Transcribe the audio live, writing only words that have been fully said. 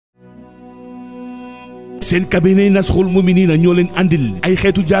seen cabinet Nasrul Muminina ñoo leen andil ay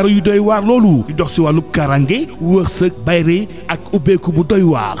xeetu jaaro yu doy waar loolu di dox si wàllu karange wërsëg bayre ak ubbeeku bu doy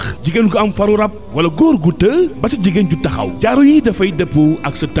waar jigéen gu am faru rab wala góor gu të ba sa jigéen ju taxaw jaaro yi dafay dëppoo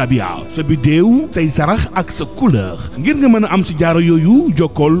ak sa tabia sa bidéew say sarax ak sa couleur ngir nga mën a am si jaaro yooyu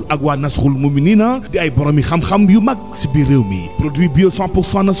jokkool ak waa Nasrul Muminina di ay boromi xam-xam yu mag si biir réew mi produit bio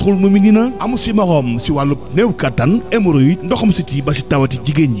 100% Nasrul Muminina amu si morom si wàllu néew kattan hémorroïde ndoxum siti ba si tawati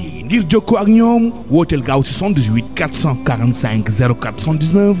jigéen ñi ngir jokkoo ak ñoom wooteel gaaw si 78 445 04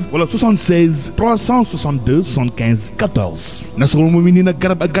 79 wala 76 362 75 14 Nasrul Muminina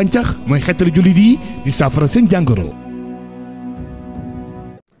garab ak gàncax mooy xeetali jullit yi di saafara seen jàngoro.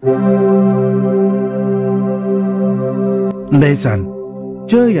 ndeysaan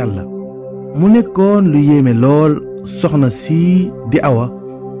ca yàlla mu nekkoon lu yéeme lool soxna si di Awa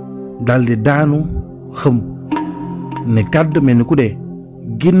daldi daanu xëm ne kàddu mel ni ku dee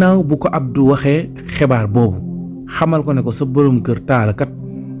ginnaaw bu ko Abdou waxee xibaar boobu xamal ko ne ko sa borom kër taalakat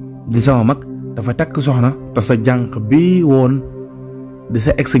di sama mag dafa takk soxna te sa jànq bi woon di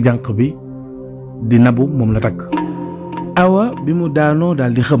sa ex jànq bi di Nabu moom la takk. Awa bi mu daanoo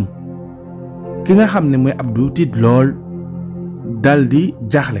daldi xëm ki nga xam ne mooy Abdou tiit lool daldi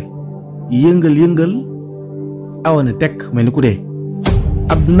jaaxle yëngal Awa ne tekk mel ni ku dee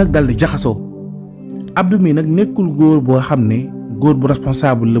Abdou nag daldi jaxasoo Abdou mii nag nekkul góor boo xam ne góor bu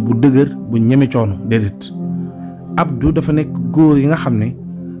responsable la bu dëgër bu ñeme coono déedéet Abdou dafa nekk góor yi nga xam ne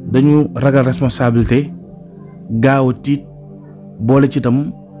dañu ragal responsabilité gaaw a tiit boole ci itam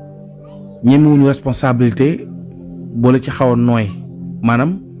ñemewuñu responsabilité boole ci xaw a nooy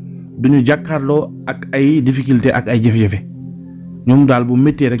maanaam duñu jàkkaarloo ak ay difficulté ak ay jafe-jafe ñoom daal bu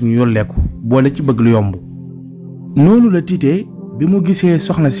méttee rek ñu yolleeku boole ci bëgg lu yomb noonu la tiitee bi mu gisee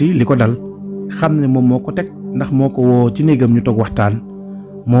soxna si li ko dal xam ne moom moo ko teg ndax moo ko woo ci néegam ñu toog waxtaan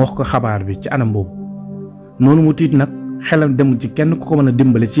moo wax ko xabaar bi ci anam boobu noonu mu tiit nag xelam demul ci kenn ku ko mën a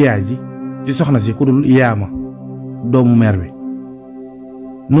dimbale ci yaay ji ci soxna si ku dul YAAMA doomu meer bi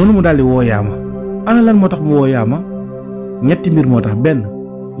noonu mu daldi woo YAAMA ana lan moo tax mu woo YAAMA ñetti mbir moo tax benn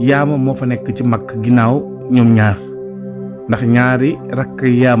YAAMA moo fa nekk ci mag ginnaaw ñoom ñaar ndax ñaari rakk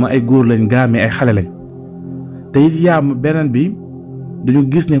YAAMA ay góor lañ gaame ay xale lañ te it YAAMA beneen bi dañu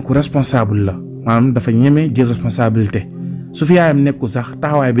gis ne ku responsable la maanaam dafa ñeme jël responsabilité su fi yaayam nekkul sax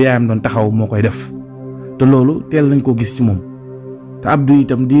taxawaay bi yaayam doon taxaw moo koy def te loolu teel nañ koo gis ci moom te Abdou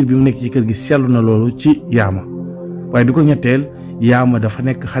itam diir bi mu nekk ci kër gi seetlu na loolu ci YAAMA waaye bi ko ñetteel YAAMA dafa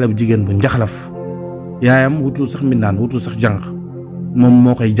nekk xale bu jigéen bu njaxlaf yaayam wutul sax mbindaan wutul sax jànq moom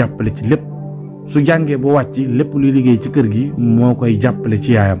moo koy jàppale ci lépp su jàngee ba wàcc lépp luy liggéey ci kër gi moo koy jàppale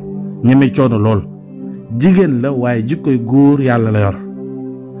ci yaayam ñeme coono lool jigéen la waaye jikkoy góor yàlla la yor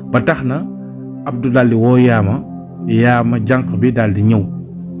ba tax na Abdou daldi woo YAAMA jànq bi daldi ñëw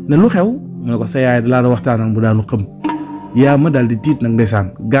ne lu xew mu ne ko sa yaay dalaa waxtaanal bu daanu xëm YAAMA daldi tiit nag ndeysaan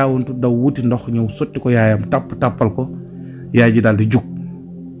gaawantu daw wuti ndox ñëw sotti ko yaayam tàppal ko yaay ji daldi jug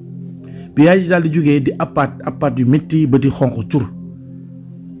bi yaay ji daldi jugee di appaat yu métti ba di xonq cur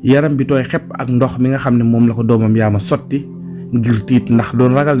yaram bi tooy xepp ak ndox mi nga xam ne moom la ko doomam YAAMA sotti ngir tiit ndax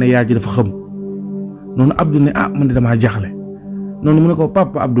doon ragal ne yaay ji dafa xëm noonu Abdou ne man de damaa jaxle noonu mu ne ko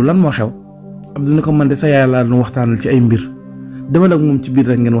papa Abdou lan moo xew Abdou ne ko man de sa yaay laa doon waxtaanal ci ay mbir demal ak moom ci biir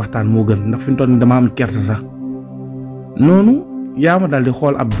rek ngeen waxtaan moo gën ndax fi mu toll nii dama am kersa sax noonu YAAMA daal di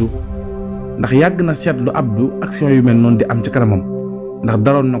xool Abdou ndax yàgg na seetlu Abdou action yu mel noonu di am ci kanamam ndax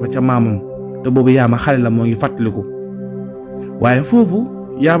daloon na ko ca maamam te boobu YAAMA xale la moo ngi fàttaliku waaye foofu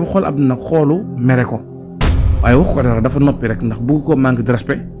YAAMA xool Abdou nag xoolu mere ko waaye wax ko dara dafa noppi rek ndax bëgg ko manque de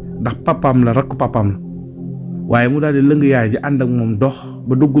respect ndax papaam la rakku papaam la waaye mu daal di lëng yaay ji ànd ak moom dox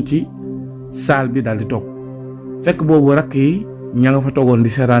ba dugg ci saal bi daal di toog fekk boobu rakk yi ña nga fa toogoon di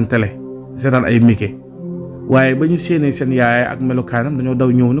seetaan télé seetaan ay mike waaye ba ñu séenee seen yaay ak melokaanam dañoo daw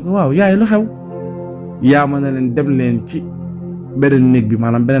ñëw ni ko waaw yaay lu xew YAAMA na leen dem leen ci beneen néeg bi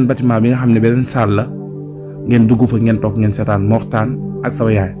maanaam beneen bâtiment bi nga xam ne beneen saal la ngeen dugg fa ngeen toog ngeen seetaan ma waxtaan ak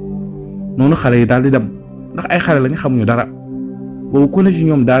sama yaay noonu xale yi daal di dem ndax ay xale lañu xamuñu dara boobu ku ne ci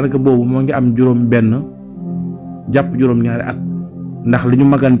ñoom daanaka boobu moo ngi am juróom benn jàpp juróom ñaari at ndax li ñu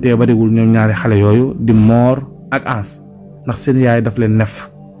magantee bariwul ñoom ñaari xale yooyu di Moor ak As ndax seen yaay daf leen nef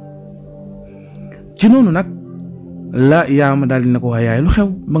ci noonu nag la YAAMA daal di ne ko waa yaay lu xew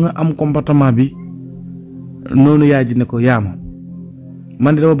ba nga am comportement bi noonu yaay ji ne ko YAAMA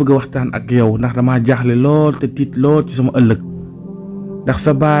man de dama bëgg a waxtaan ak yow ndax damaa jaaxle lool te tiit lool ci sama ëllëg ndax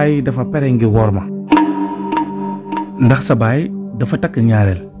sa baay dafa pere ngir woor ma ndax sa baay dafa takk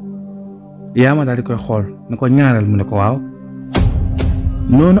ñaareel YAAMA daal di koy xool ne ko ñaareel mu ne ko waaw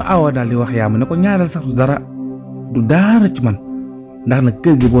noonu Awa daal di wax YAAMA ne ko ñaareel sax du dara ci man ndax nag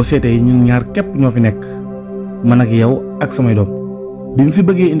kër gi boo seetee ñun ñaar képp ñoo fi nekk man ak yow ak samay doom bi mu fi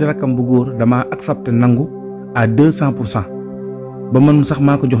bëggee indi rakkam bu góor dama accepté nangu à 200% ba man sax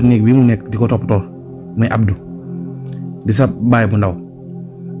maa ko jox néeg bi mu nekk di ko toppatoo muy Abdou di sa baay bu ndaw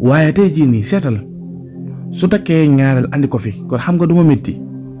waaye tey jii nii seetal su takkee ñaareel andi ko fi kon xam nga du ma métti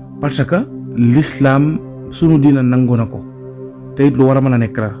parce que l'islam sunu diina nangu na ko te it lu war a mën a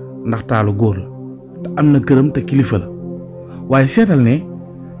nekk la ndax taalu góor la te am na këram te kilifa la waaye seetal ne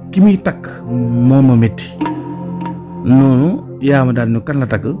ki muy takk moo ma métti noonu yaama daal ni kan la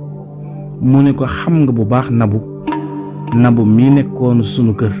takk mu ne ko xam nga bu baax nabu mii nekkoon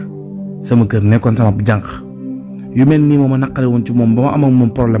sunu kër sama kër nekkoon sama jànq yu mel nii moom a naqare woon ci moom ba ma am ak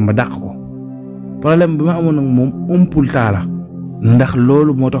moom problème ba dàq ko problème bi ma amoon ak moom umpul taala ndax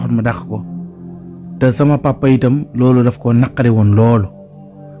loolu moo taxoon ma dàq ko te sama papa itam loolu daf ko naqare woon loolu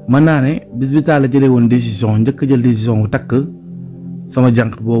mën naa ne bis bi taala jëlee woon décision njëkk jël décision bu takk sama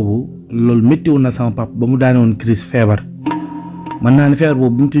jànq boobu loolu méttiwoon na sama papa ba mu daane woon crise feebar mën naa ne feebar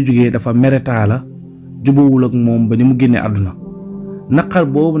boobu bi mu ci jógee dafa mere taala jubawul ak moom ba ni mu génnee àdduna naqar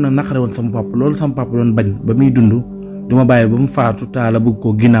boobu nag naqare woon sama papa loolu sama papa doon bañ ba muy dund du ma bàyyi ba mu faatu taala bëgg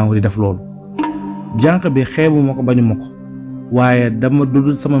ko ginnaaw di def loolu jànq bi xeebu ma ko bañu ma ko waaye dama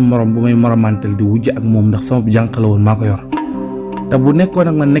dudul sama morom bu may moromantel di wujj ak moom ndax sama jànq la woon maa ko yor te bu nekkoon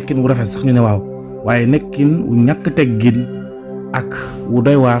ak man nekkin wu rafet sax ñu ne waaw waaye nekkin wu ñàkk teggin ak wu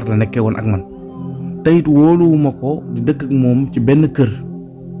doy waar la nekkee woon ak man te it wóoluwuma ko di dëkk ak moom ci benn kër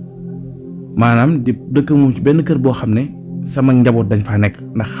maanaam di dëkk ak moom ci benn kër boo xam ne sama njaboot dañ faa nekk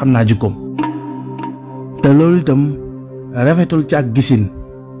ndax xam naa jikkoom te loolu itam rafetul ci ak gisin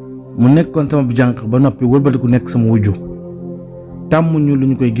mu nekkoon sama jànq ba noppi wëlbatiku nekk sama wujju tàmmuñu lu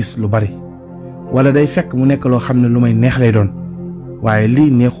ñu koy gis lu bari wala day fekk mu nekk loo xam ne lu may neex lay doon waaye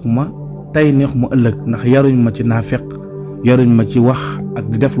lii neexuma tey neexuma ëllëg ndax yaruñ ma ci naafeq yaruñ ma ci wax ak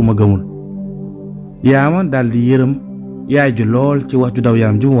di def lu ma gëmul yaama daal di yërëm yaay ji lool ci wax ju daw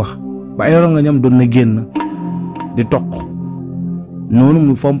yaram ji mu wax ba ay rongañam doon na génn di toq noonu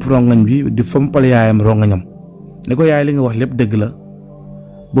mu fomp rongañ bi di fompal yaayam rongañam ni ko yaay li nga wax lépp dëgg la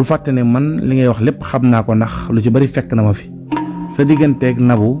bul fàtte ne man li ngay wax lépp xam naa ko ndax lu ci bari fekk na ma fi sa digganteeg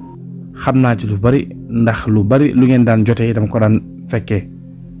nabu xam naa ci lu bari ndax lu bari lu ngeen daan jotee dama ko daan fekkee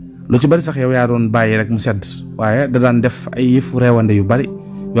lu ci bari sax yow yaa doon bàyyi rek mu sedd waaye da daan def ay yëfu reewande yu bari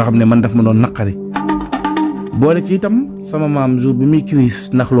yoo xam ne man daf ma doon naqari boole ci itam sama maam jour bi muy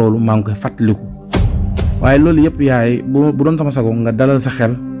crise ndax loolu maa ngi koy fàttaliku waaye loolu yëpp yaay bu doon sama sago nga dalal sa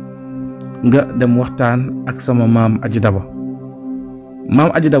xel nga dem waxtaan ak sama maam Hadji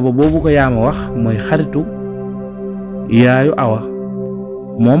Daba boobu ko yaama wax mooy xaritu yaayu awa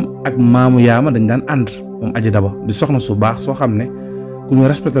moom ak maamu yaama dañ daan ànd moom Hadji Daba di soxna su baax soo xam ne ku ñu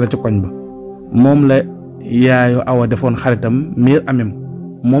respecté la ci koñ ba moom la yaayu awa defoon xaritam miir amem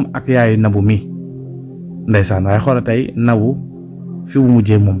moom ak yaayu nabu mi ndeysaan waaye xoola tey nabu fi bu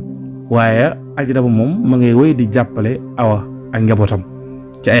mujjee moom waaye Hadji Daba moom ma ngay wéy di jàppale awa ak njabootam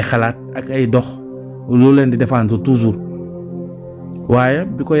ci ay xalaat ak ay dox loolu leen di défendre toujours waaye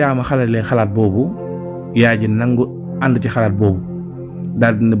bi ko yaama xalalee xalaat boobu yaay ji nangu ànd ci xalaat boobu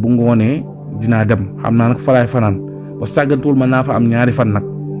daal di ne bu ngoonee dinaa dem xam naa nag falaay fanaan ba sàggantuwul ma naa fa am ñaari fan nag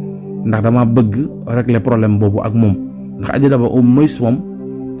ndax dama bëgg régler problème boobu ak moom ndax Hadji Daba au moins moom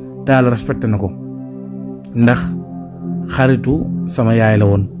taal respecté na ko ndax xaritu sama yaay la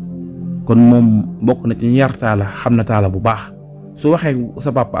woon kon moom bokk na ci ñu yar taala xam na taala bu baax su waxee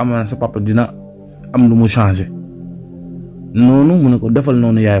sa papa amaana sa papa dina am lu mu changé noonu mu ne ko defal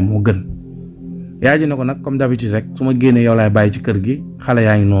noonu yaay moo gën yaay ji ne ko nag comme d'habitude rek su ma génnee yow laay bàyyi ci kër gi xale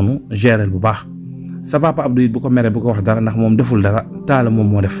yaa ngi noonu gérer bu baax sa papa Abdou it bu ko mere bu ko wax dara ndax moom deful dara taala moom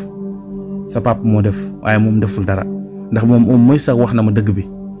moo def sa papa moo def waaye moom deful dara ndax moom au moins sax wax na ma dëgg bi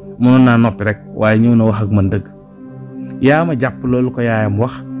mënoon naa noppi rek waaye ñëw na wax ak man dëgg yaa ma jàpp loolu ko yaayam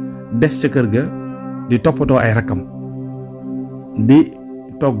wax des ca kër ga di toppatoo ay rakkam di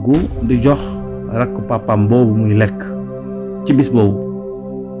togg di jox rakk papam boobu muy lekk ci bis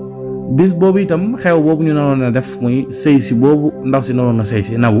boobu itam xew boobu ñu naroon a def muy sëy si boobu ndaw si naroon a sëy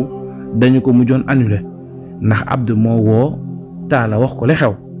si nabu dañu ko mujjoon annulé ndax Abdou moo woo taala wax ko li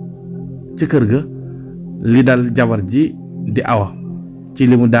xew ci kër ga li dal jabar ji di awa ci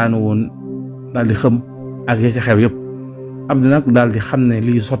li mu daanu woon daal di xëm ak ya ci xew yëpp Abdou nag daal di xam ne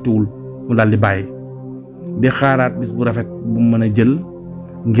lii sottiwul mu daal di bàyyi di xaaraat bis bu rafet bu mu mën a jël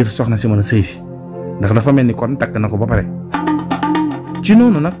ngir soxna si mën a sëy si ndax dafa mel ni kon takk na ko ba pare ci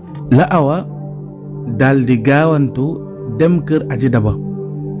noonu nag la awa daal di gaawantu dem kër Hadji Daba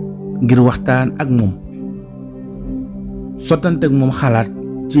ngir waxtaan ak moom sottante ak moom xalaat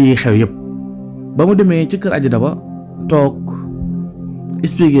ci xew yëpp ba mu demee ci kër Hadji Daba toog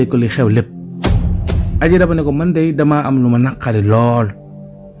expliquer ko li xew lépp Hadji Daba ne ko man de damaa am lu ma naqari lool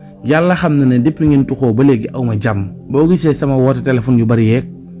yàlla xam na ne depuis ngeen tuxoo ba léegi aw ma jàmm boo gisee sama woote téléphone yu bari yeeg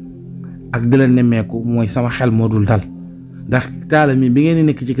ak di la nemmeeku mooy sama xel moo dul dal ndax taala mi bi ngeen di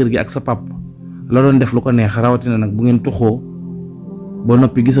nekk ci kër gi ak sa pap la doon def lu ko neex rawatina nag bu ngeen tuxoo ba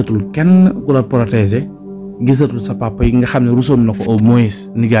noppi gisatul kenn ku la protéger gisatul sa papa yi nga xam ne rusoon na ko au moins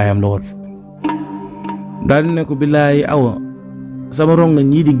nijaayam la woon daal di ne ko billaay awa sama ronga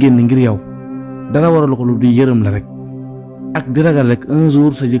ñii di génn ngir yow dara waral ko lu di yërëm la rek ak di ragal rek un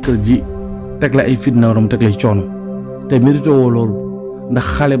jour sa jëkkër ji teg la ay fitna waram teg lay coono te mérité woo loolu ndax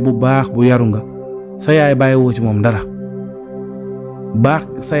xale bu baax bu yaru nga sa yaay bàyyi woo ci moom dara baax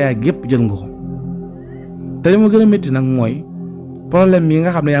sa yaay gépp jël nga ko te li ma gën a métti nag mooy problème yi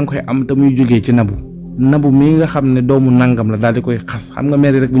nga xam ne yaa ngi koy am te muy jógee ci nabu mii nga xam ne doomu nangam la daal di koy xas xam nga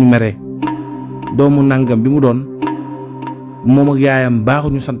mer rek bu ñu meree doomu nangam bi mu doon moom ak yaayam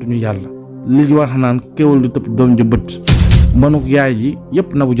baaxuñu sant ñu yàlla li ñu war naan kéwal du tëb doom ji bët mbonuk yaay ji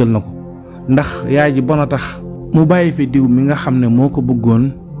yëpp nabu jël na ko ndax yaay ji bon a tax mu bàyyi fi diw mi nga xam ne moo ko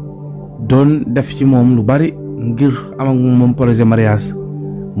bëggoon doon def ci moom lu bari ngir am ak moom projet mariage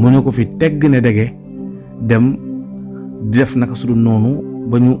mu ne ko fi tegg ne dege dem di def naka su dul noonu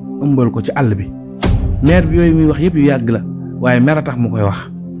ba ñu ëmbal ko ci àll bi maire bi yooyu muy wax yëpp yu yàgg la waaye mer a tax mu koy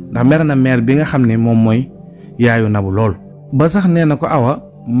wax ndax mer na maire bi nga xam ne moom mooy yaayu nabu lool ba sax nee na ko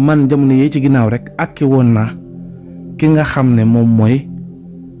awa man jamono yee ci ginnaaw rek akki woon naa ki nga xam ne moom mooy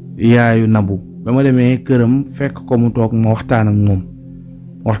yaayu nabu ba ma demee këram fekk ko mu toog ma waxtaan ak moom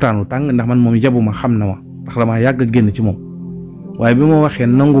waxtaanu tàng ndax man moom yabu ma xam na ma ndax damaa yàgg a génn ci moom waaye bi ma waxee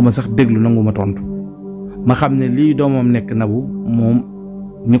nangu ma sax déglu nangu ma tontu ma xam ne lii doomam nekk nabu moom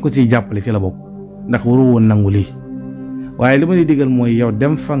ñi ko ciy jàppale ci la bokk ndax waru woon nangu lii waaye li ma di digal mooy yow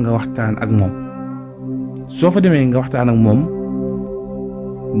dem fa nga waxtaan ak moom soo fa demee nga waxtaan ak moom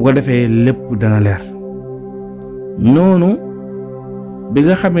bu ko defee lépp dana leer noonu bi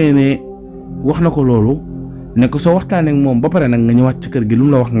nga xamee ne wax na ko loolu ne ko soo waxtaanee ak moom ba pare nag nga ñëwaat ci kër gi lu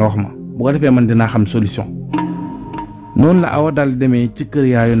mu la wax nga wax ma bu ko defee man dinaa xam solution noonu la awa daal di demee ci kër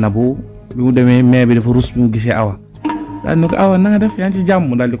yaayu nabu bi mu demee mais bi dafa rus bi mu gisee awa daal ne ko awa na nga def yaa ngi ci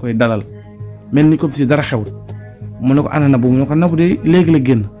jàmm daal di koy dalal mel ni comme si dara xewut mu ne ko ana nabu mu ne ko nabu de léegi la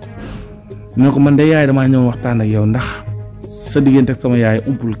génn mu ne ko man de yaay damaa ñëw waxtaan ak yow ndax sa diggante ak sama yaay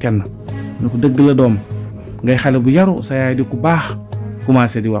umpul kenn mu ne ko dëgg la doom ngay xale bu yaru sa yaay di ku baax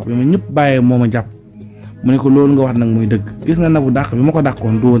commencé di wax bi ma ñëpp bàyyee moo ma jàpp mu ne ko loolu nga wax nag muy dëgg gis nga nabu dàq bi ma ko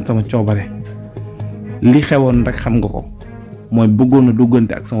dàqoon du woon sama coobare li xewoon rek xam nga ko mooy bëggoon na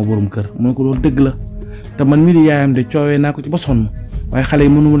duggante ak sama borom kër mu ne ko loolu dëgg la te man mii di yaayam de coowee naa ko ci ba sonn waaye xale yi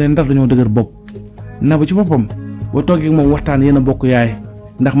mënu leen ndax dañoo dëgër bopp nabu ci boppam boo toogee moom waxtaan yéen a bokk yaay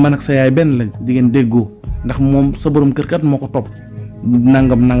ndax man ak sa yaay benn lañ di ngeen déggoo ndax moom sa borom kër kat moo ko topp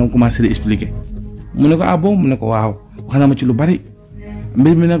nangam commencé di expliquer mu ne ko ah bon mu ne ko waaw wax na ma ci lu bari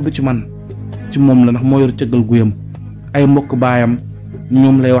mbir mi nag du ci man ci moom la ndax moo yor cëggal guyam ay mbokk baayam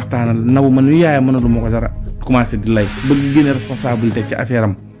ñoom lay waxtaanal nabu man wi yaayam mënalu ma ko dara commencé di lay bëgg génne responsabilité ci affaire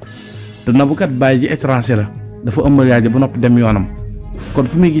am te nabu kat baay ji étranger la dafa ëmbal yaay ji ba noppi dem yoonam kon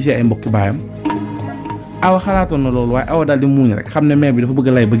fu muy gisee ay mbokki baayam awa xalaatoon na loolu waaye awa daal di muuñ rek xam ne mère bi dafa bëgg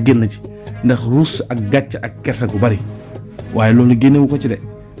lay ba génn ci ndax ruus ak gàcc ak kersa gu bari waaye loolu génnewu ko ci de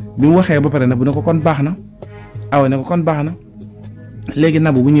bi mu waxee ba pare nabu ne ko kon baax na awa ne ko kon baax na léegi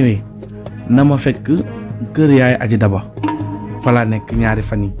nabu bu ñëwee na ma fekk kër yaay Hadji Daba fa laa nekk ñaari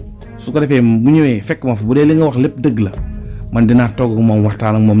fan yi su ko defee bu ñëwee fekk ma fa bu dee li nga wax lépp dëgg la man dinaa toog ak moom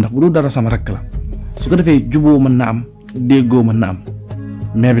waxtaan ak moom ndax bu dul dara sama rakk la su ko defee juboo mën na am déggoo mën na am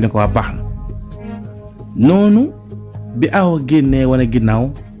mère bi ne ko waa baax na noonu bi awa génnee wane ginnaaw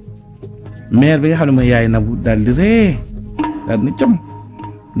mère bi nga xam ne mooy yaay nabu daal di ree daal di cam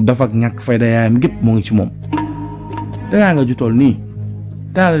dof ak ñàkk fayda yaayam gépp moo ngi ci moom dangaa nga ju toll nii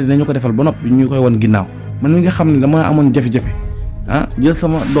taala dinañu ko defal ba noppi ñu koy wan ginnaaw man mi nga xam ne dama amoon jafe-jafe jël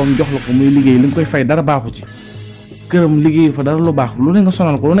sama doom jox la ko muy liggéey li nga koy fay dara baaxu ci këram liggéey fa dara lu baax lu ne nga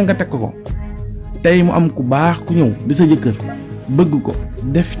sonal ko lu ne nga teg ko tey mu am ku baax ku ñëw di sa jëkkër bëgg ko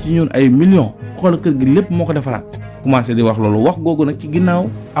def ci ñun ay millions xool kër gi lépp moo ko defaraat commencé di wax loolu wax googu nag ci ginnaaw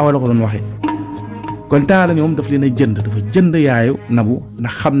awa la ko doon waxee kon taala ñoom daf leen a dafa jënd yaayu nabu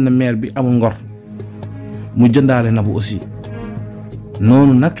ndax xam na mère bi amul ngor mu jëndaale nabu aussi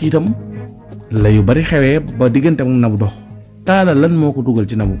noonu nag itam la yu bari xewee ba diggante ak nabu dox taala lan moo ko dugal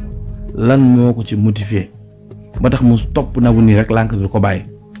ci nabu lan moo ko ci motivé ba tax mu topp nabu nii rek lànk di ko bàyyi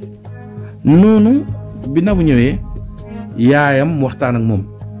noonu bi nabu ñëwee yaayam waxtaan ak moom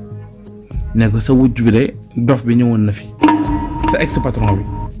ne ko sa wujj bi de dof bi ñëwoon na fi sa ex patron bi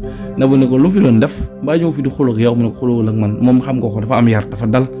nabu ne ko lu fi doon def mbaa ñëw fi di xuloo ak yow mu ne ko xuloo ak man moom xam nga ko dafa am yar dafa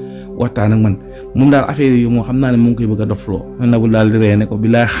dal waxtaan ak man moom daal affaire yi moo xam naa ne mu ngi koy bëgg a dofloo Nabou daal di ree ne ko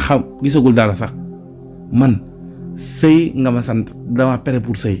bilaay xam gisagul dara sax man sëy nga ma sant dama pare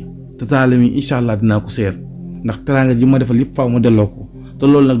pour sëy te taale mi incha allah dinaa ko sëyal ndax teraanga ji ma defal yëpp faaw ma delloo ko te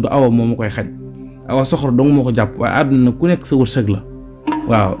loolu nag du awa moo ma koy xaj awa soxor dong moo ko jàpp waaye àdduna ku nekk sa wërsëg la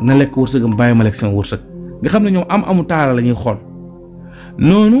waaw na lekk wërsëgam bàyyi ma lekk sama wërsëg nga xam ne ñoom amu taala la ñuy xool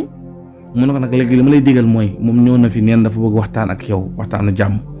noonu mu ne ko nag léegi li ma lay digal mooy moom ñëw na fi neen dafa bëgg waxtaan ak yow waxtaanu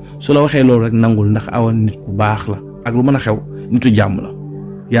jàmm su la waxee loolu rek nangul ndax awa nit ku baax la ak lu mën a xew nitu jàmm la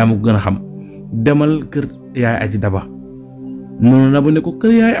yaa ma ko gën a xam demal kër yaay aji daba noonu na ba ne ko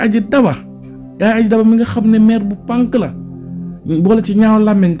kër yaay aji daba mi nga xam ne maire bu pànk la boole ci ñaaw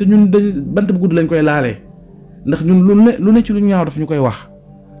làmmiñ te ñun bant bu gudd lañ koy laalee ndax ñun lu ne ci lu ñaaw daf ñu koy wax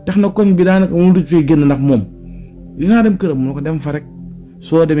tax na koñ bi daanaka mu du fee génn ndax moom dinaa dem këram mu ne ko dem fa rek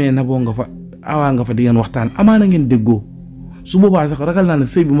soo demee Naboo nga fa awaa nga fa di ngeen waxtaan amaana ngeen déggoo su boobaa sax ragal naa ne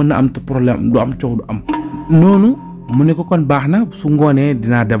sëy bi mën na am te problème du am coow du am. noonu mu ne ko kon baax na su ngoonee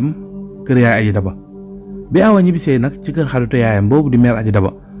dinaa dem kër yaay aji daba bi awa ñibbisee nag ci kër xaritu yaayam boobu di mère aji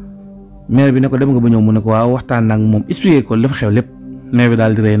daba mère bi ne ko dem nga ba ñëw mu ne ko waaw waxtaan nag moom expliqué ko li fa xew lépp mère bi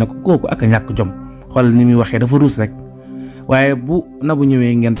daal di rey na ko kooku ak a ñàkk jom xoolal ni muy waxee dafa ruus rek waaye bu Nabou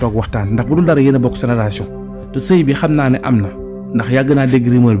ñëwee ngeen toog waxtaan ndax bu dul dara yéen a bokk génération te sëy bi xam naa ne am na ndax yàgg naa dégg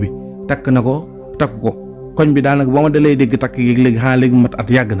rumeur bi takk na ko takk ko koñ bi daanaka ba ma dalay dégg takk gi léegi xanaa léegi mat at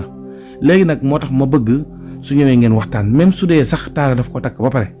yàgg na léegi nag moo tax ma bëgg su ñëwee ngeen waxtaan même su dee sax taala daf ko takk ba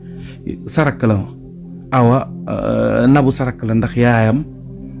pare sarak la awa Nabou sarak la ndax yaayam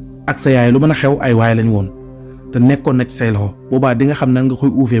ak sa yaay lu mën a xew ay waay lañ woon te nekkoon na ci say loxo boobaa di nga xam nan nga koy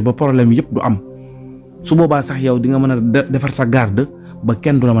uufee ba problème yëpp du am su boobaa sax yow di nga mën a defar sa garde ba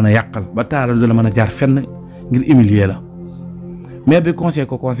kenn du la mën a yàqal ba taala du la mën a jaar fenn ngir humilier la mais bi conseil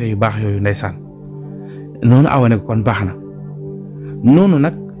ko conseil yu baax yooyu ndeysaan noonu awa ne ko kon baax na noonu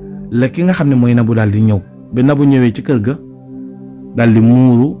nag la ki nga xam ne mooy Nabou daal di ñëw bi Nabou ñëwee ci kër ga daal di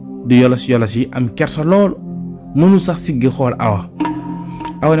muuru di yolos yi am kersa lool mënul sax siggi xool awa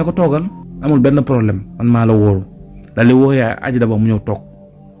ne ko toogal amul benn problème man maa la wóoru daal di woo yaay aji daba mu ñëw toog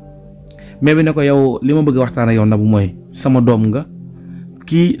mais bi ne ko yow li ma bëgg waxtaan ak yow Nabou mooy sama doom nga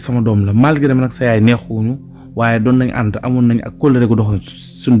kii sama doom la malgré nag sa yaay neexuñu waaye doon nañ ànd amoon nañ ak kóllëre gu dox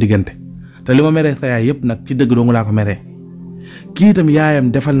suñu diggante te li ma meree sa yaay yëpp nag ci dëgg dong laa ko meree kii itam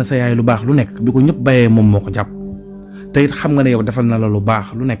yaayam defal na sa yaay lu baax lu nekk bi ko ñëpp bàyyee moom moo ko jàpp te it xam nga ne yow defal na la lu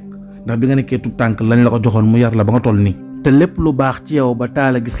baax lu nekk ndax bi nga nekkee tout tànk lañ la ko joxoon mu yar la ba nga toll nii te lépp lu baax ci yow ba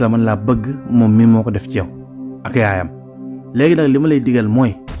taala gis la man laa bëgg moom mii moo ko def ci yow ak yaayam léegi nag li ma lay digal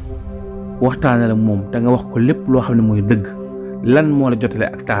mooy waxtaanal ak moom te nga wax ko lépp loo xam ne mooy dëgg lan moo la jotale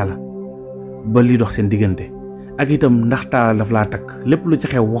ak taala ba lii dox seen diggante ak itam ndax taala daf laa takk lépp lu ci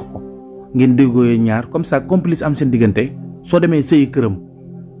xew wax ko ngeen déggoo yéen ñaar comme ça complice am seen diggante soo demee sëyi këram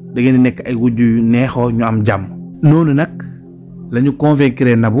da ngeen di nekk ay wujju yu neexoo ñu am jàmm. noonu nag la ñu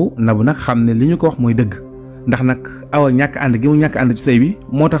convaincre Nabou nag xam ne li ñu ko wax mooy dëgg ndax nag awa ñàkk ànd gi mu ñàkk ànd ci sëy bi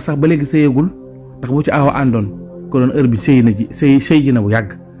moo tax sax ba léegi sëyagul ndax bu ci awa àndoon ko doon heure bi sëy na ji sëy ji na bu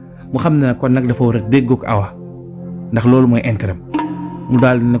yàgg mu xam ne kon nag dafa war a déggoog awa ndax loolu mooy intérêt mu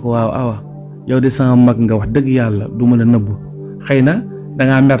daal di ne ko waaw awa yow de sama mag nga wax dëgg yàlla du ma la nëbbu xëy na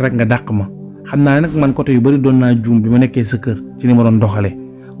dangaa mer rek nga dàq ma xam naa nag man côté yu bari doon naa juum bi ma nekkee sa kër ci ni ma doon doxalee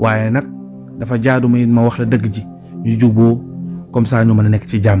waaye nag dafa jaadu ma wax la dëgg ji ñu juboo comme ça ñu mën a nekk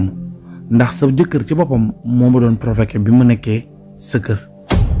ci jàmm ndax sa jëkkër ci boppam moo ma doon provoqué bi ma nekkee sa kër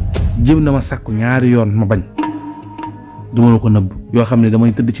jëm na ma sàkku ñaari yoon ma bañ du ma la ko nëbb yoo xam ne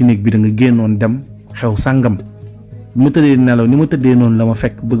damay tëdd ci néeg bi da nga génnoon dem xew sàngam bi ma tëddee nelaw ni ma tëddee noonu la ma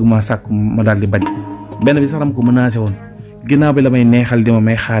fekk bëgg maa sàkku ma daal di bañ benn bi sax dama ko menacé woon ginnaaw bi la may neexal di ma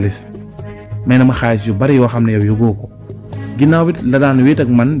may xaalis may na ma xaalis yu bari yoo xam ne yow yëgoo ko ginnaaw bi la daan wéet ak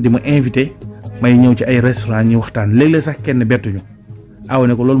man di ma invité may ñëw ci ay restaurant ñi waxtaan léeg-léeg sax kenn bettuñu aw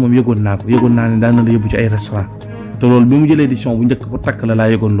ne ko loolu moom yëgoon naa ne daan na la yóbbu ci ay restaurant te loolu bi mu jëlee décision bu njëkk pour takk la laa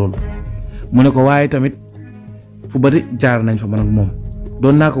yëgoon loolu mu ne ko waaye tamit fu bari jaar nañ fa man ak moom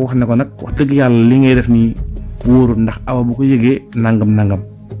doon naa ko wax ne ko nag wax dëgg yàlla li ngay def nii wóorul ndax awa bu ko yëgee nangam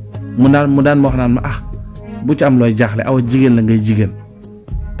mu daan ma wax naan ma bu ci am looy jaaxle awa jigéen la ngay jigéen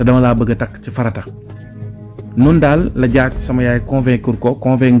te dama laa bëgg a takk ci farata noonu daal la jaar ci sama yaay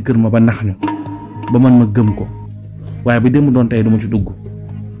convaincre ma ba nax ñu ba man ma gëm ko waaye bi démb doon tey duma ci dugg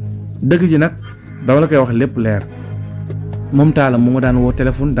dëgg ji nag dama la koy wax lépp leer moom taala moo ma daan woo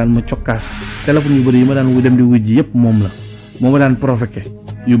téléphone daan ma cokkaas téléphone yu bëri yi ma daan dem di wujj yëpp moom la moo ma daan provoqué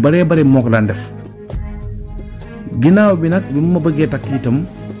yu bëree bëri moo ko daan def ginnaaw bi nag bi mu ma bëggee takk itam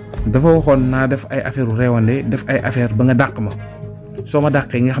dafa waxoon naa def ay affaire u reewande def ay affaire ba nga dàq ma soo ma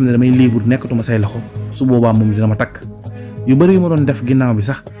dàqee nga xam ne damay libre nekkatuma say loxo su boobaa moom dina ma takk yu bëri yu ma doon def ginnaaw bi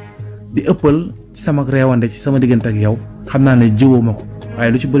sax di ëppal ci sama réewande ci sama diggante ak yow xam naa ne jiwoo ma ko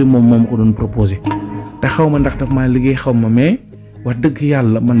waaye lu ci bëri moom moo ma ko doon proposé te xaw ma ndax daf maa liggéey xaw ma mais wax dëgg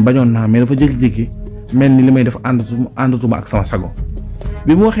yàlla man bañoon naa mais dafa jékki-jékki mel ni li may def àndatuma ak sama sago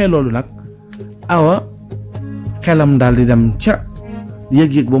bi mu waxee loolu nag awa xelam daal di dem ca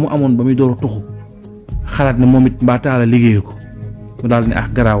yëg-yëg ba mu amoon ba muy door a tuxu xalaat ne moom it mbaa taala liggéeyu ko mu daal di ne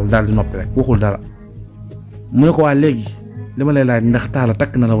garaawul daal di noppi rek waxul dara mu ne ko waa léegi li ma lay laaj ndax taala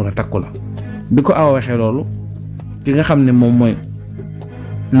takk na la wala takku la bi ko awa waxee loolu ki nga xam ne moom mooy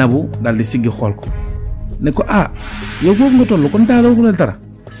nabu daal di siggi xool ko ne ko yow foofu nga toll kon taala waxu la dara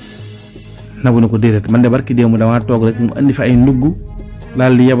nabu ne ko déedéet man de barki démb damaa toog rek mu indi fa ay ndugg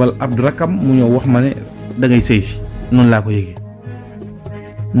daal di yebal abdu rakam mu ñëw wax ma ne da ngay sëy si noonu laa ko yëgee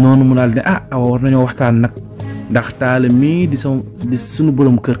noonu mu daal di ne awa war nañoo waxtaan nag ndax taala mii di suñu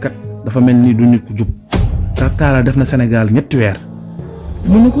borom kër kat dafa mel ni du nit ku jub ndax taala def na Sénégal ñetti weer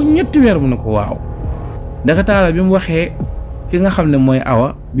mu ne ko ñetti weer mu ne ko waaw ndax taala bi mu waxee ki nga xam ne mooy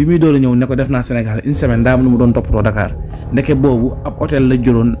awa bi muy door a ñëw ne ko def naa Sénégal une semaine daa am lu mu doon toppatoo Dakar ndeke boobu ab hôtel la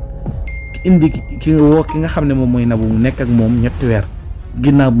jëloon indi ki nga xam ne moom mooy nabu mu nekk ak moom ñetti weer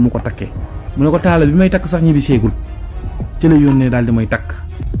ginnaaw bu mu ko takkee mu ne ko taala bi may takk sax ñibbi seegul ci la yónnee daal di may takk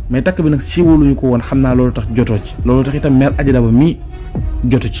mais takk bi nag siiwaluñu ko woon xam naa loolu tax jotoo ci loolu tax itam mère Adji Daba mii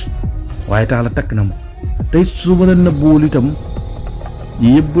jotu ci waaye taala takk na ma tey su ma la nëbbuwul itam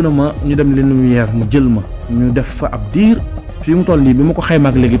yëbbu na ma ñu dem li lumière mu jël ma ñu def fa ab diir fii mu toll nii bi ma ko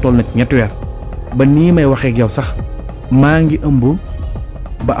xaymaak léegi toll na ci ñetti weer ba nii may waxee ak yow sax maa ngi ëmb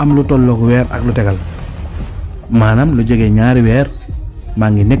ba am lu tollook weer ak lu tegal maanaam lu jege ñaari weer maa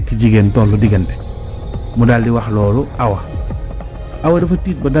ngi nekk jigéen tollu diggante mu daal di wax loolu awa dafa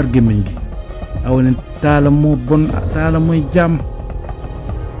tiit ba dar gémmiñ gi awa ne taala moo bon taala mooy jàmm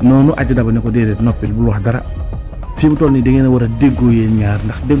noonu Adji Daba ne ko déedéet noppil bul wax dara fi mu toll nii da ngeen a war a déggoo yéen ñaar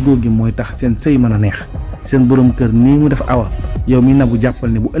ndax déggoo gi mooy tax seen sëy mën a neex seen borom kër nii mu def awa yow mi nabu jàppal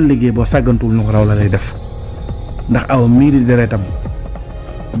ne bu ëllëgee boo sàggantul nu ko raw la lay def ndax awa mii di deretam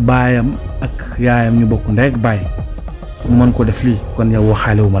baayam ak yaayam ñu bokk ndey ak baay mu mën ko def lii kon yow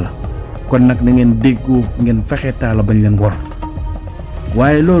waxaalewu ma la kon nag na ngeen déggoo ngeen fexe taala bañ leen wor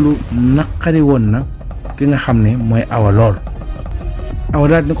waaye loolu naqari woon na ki nga xam ne mooy awa lool awa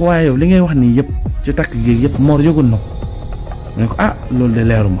daal ni ko waaye yow li ngay wax nii yëpp ci takk gi yëpp Mor yëgoon na ko mu ne ko loolu de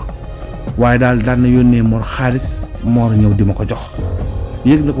leeru ma waaye daal na yónnee Mor xaalis Mor ñëw di ma ko jox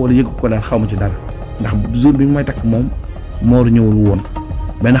yëg na ko wala yëgu ko daal xaw ma ci dara ndax jour bi may takk moom Mor ñëwul woon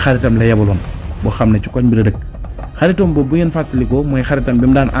benn xaritam la yebaloon boo xam ne ci koñ bi la dëkk xaritam boobu bu ngeen fàttalikoo mooy xaritam bi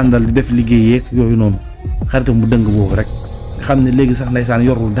mu daan àndal di def liggéey yeeg yooyu noonu xaritam bu dëng boobu rek nga xam ne léegi sax ndeysaan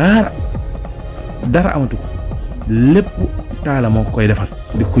yorul dara amatu ko lépp taala moo ko koy defal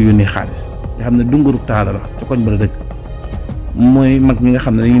di ko yónnee xaalis nga xam ne dunguru taala la ci koñ ba la dëkk mooy mag ñi nga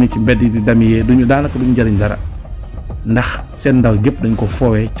xam ne dañu ne ci mbedd yi di damiyee duñu jëriñ dara ndax seen ndaw gépp dañ ko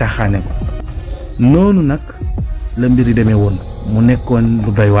foowee caaxaane ko noonu nag la mbir yi demee woon mu nekkoon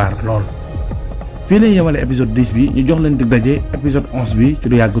lu doy waar lool. fii lañ yemale épisode 10 bi ñu jox leen dig daje épisode 11 bi ci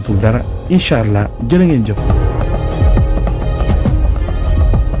lu yàggatul dara incha allah jërë ngeen jëf.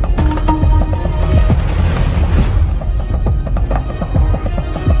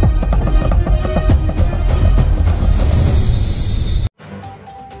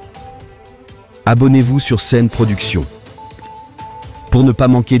 Abonnez-vous sur Cette Production pour ne pas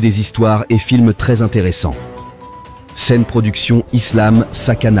manquer des histoires et films très intéressants. Cette Production Islam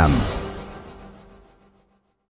Sakanam.